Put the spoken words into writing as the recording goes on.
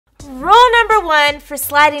Rule number 1 for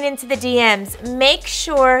sliding into the DMs, make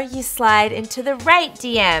sure you slide into the right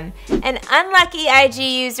DM. An unlucky IG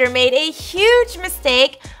user made a huge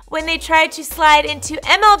mistake when they tried to slide into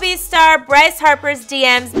MLB star Bryce Harper's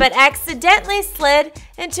DMs but accidentally slid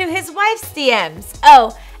into his wife's DMs.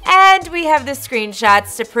 Oh, and we have the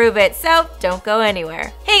screenshots to prove it, so don't go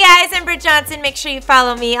anywhere. Hey guys, I'm Britt Johnson. Make sure you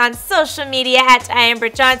follow me on social media at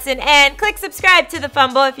 @IamBrittJohnson and click subscribe to The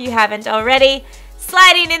Fumble if you haven't already.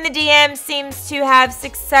 Sliding in the DM seems to have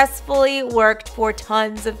successfully worked for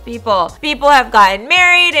tons of people. People have gotten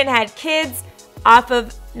married and had kids off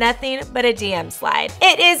of nothing but a DM slide.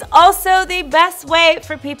 It is also the best way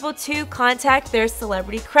for people to contact their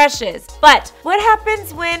celebrity crushes. But what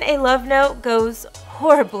happens when a love note goes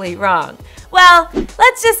horribly wrong? Well,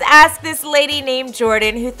 let's just ask this lady named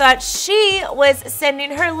Jordan who thought she was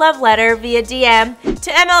sending her love letter via DM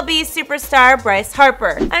to MLB superstar Bryce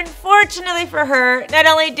Harper. Unfortunately for her, not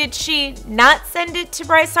only did she not send it to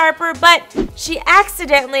Bryce Harper, but she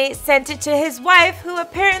accidentally sent it to his wife, who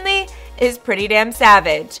apparently is pretty damn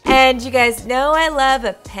savage. And you guys know I love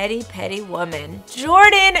a petty, petty woman.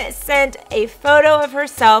 Jordan sent a photo of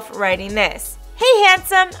herself writing this. "Hey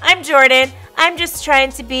handsome, I'm Jordan. I'm just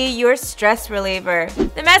trying to be your stress reliever."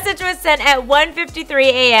 The message was sent at 1:53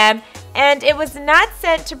 a.m. and it was not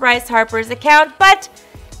sent to Bryce Harper's account, but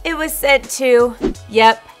it was sent to,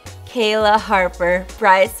 yep, Kayla Harper,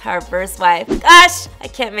 Bryce Harper's wife. Gosh, I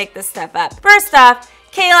can't make this stuff up. First off,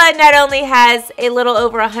 Kayla not only has a little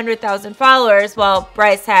over 100,000 followers, while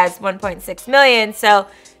Bryce has 1.6 million, so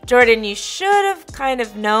Jordan, you should have kind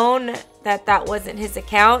of known that that wasn't his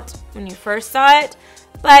account when you first saw it.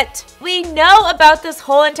 But we know about this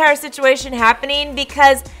whole entire situation happening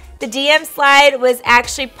because the DM slide was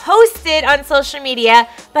actually posted on social media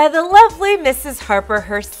by the lovely Mrs. Harper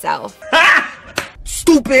herself.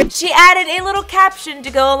 Stupid! She added a little caption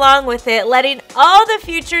to go along with it, letting all the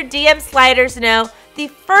future DM sliders know the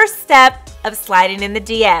first step of sliding in the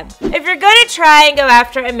DM. If you're going to try and go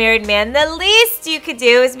after a married man, the least you could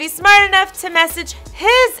do is be smart enough to message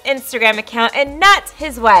his Instagram account and not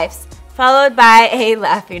his wife's, followed by a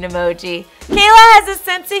laughing emoji. Kayla has a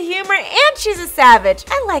sense of humor and she's a savage.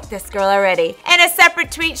 I like this girl already. In a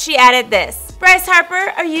separate tweet, she added this: "Bryce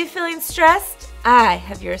Harper, are you feeling stressed? I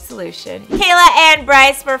have your solution." Kayla and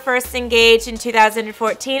Bryce were first engaged in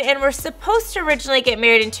 2014 and were supposed to originally get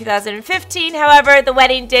married in 2015. However, the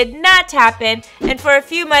wedding did not happen, and for a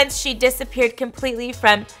few months she disappeared completely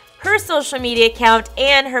from her social media account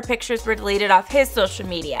and her pictures were deleted off his social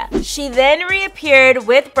media. She then reappeared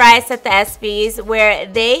with Bryce at the ESPYs, where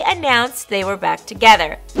they announced they were back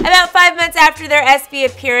together. About 5 months after their ESPY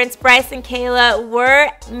appearance, Bryce and Kayla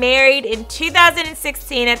were married in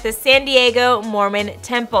 2016 at the San Diego Mormon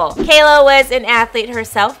Temple. Kayla was an athlete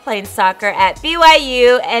herself, playing soccer at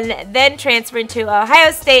BYU and then transferring to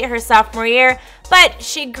Ohio State her sophomore year, but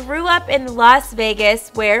she grew up in Las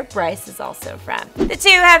Vegas, where Bryce is also from. The two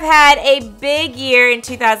have had a big year in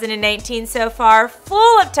 2019 so far,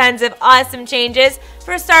 full of tons of awesome changes.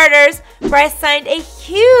 For starters, Bryce signed a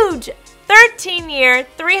huge 13-year,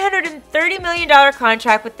 $330 million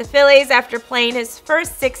contract with the Phillies after playing his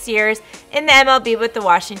first 6 years in the MLB with the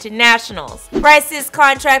Washington Nationals. Bryce's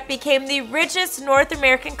contract became the richest North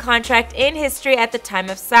American contract in history at the time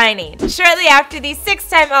of signing. Shortly after the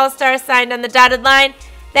 6-time All-Star signed on the dotted line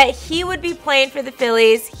that he would be playing for the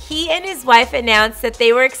Phillies, he and his wife announced that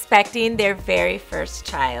they were expecting their very first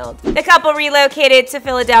child. The couple relocated to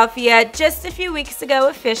Philadelphia just a few weeks ago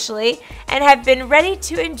officially and have been ready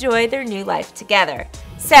to enjoy their new life together.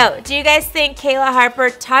 So, do you guys think Kayla Harper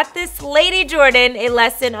taught this lady Jordan a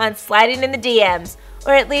lesson on sliding in the DMs?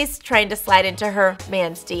 Or at least trying to slide into her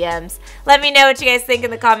man's DMs? Let me know what you guys think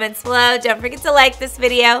in the comments below. Don't forget to like this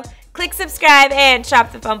video, click subscribe, and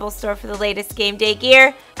shop the Fumble store for the latest game day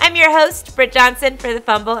gear. I'm your host, Britt Johnson, for The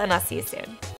Fumble, and I'll see you soon.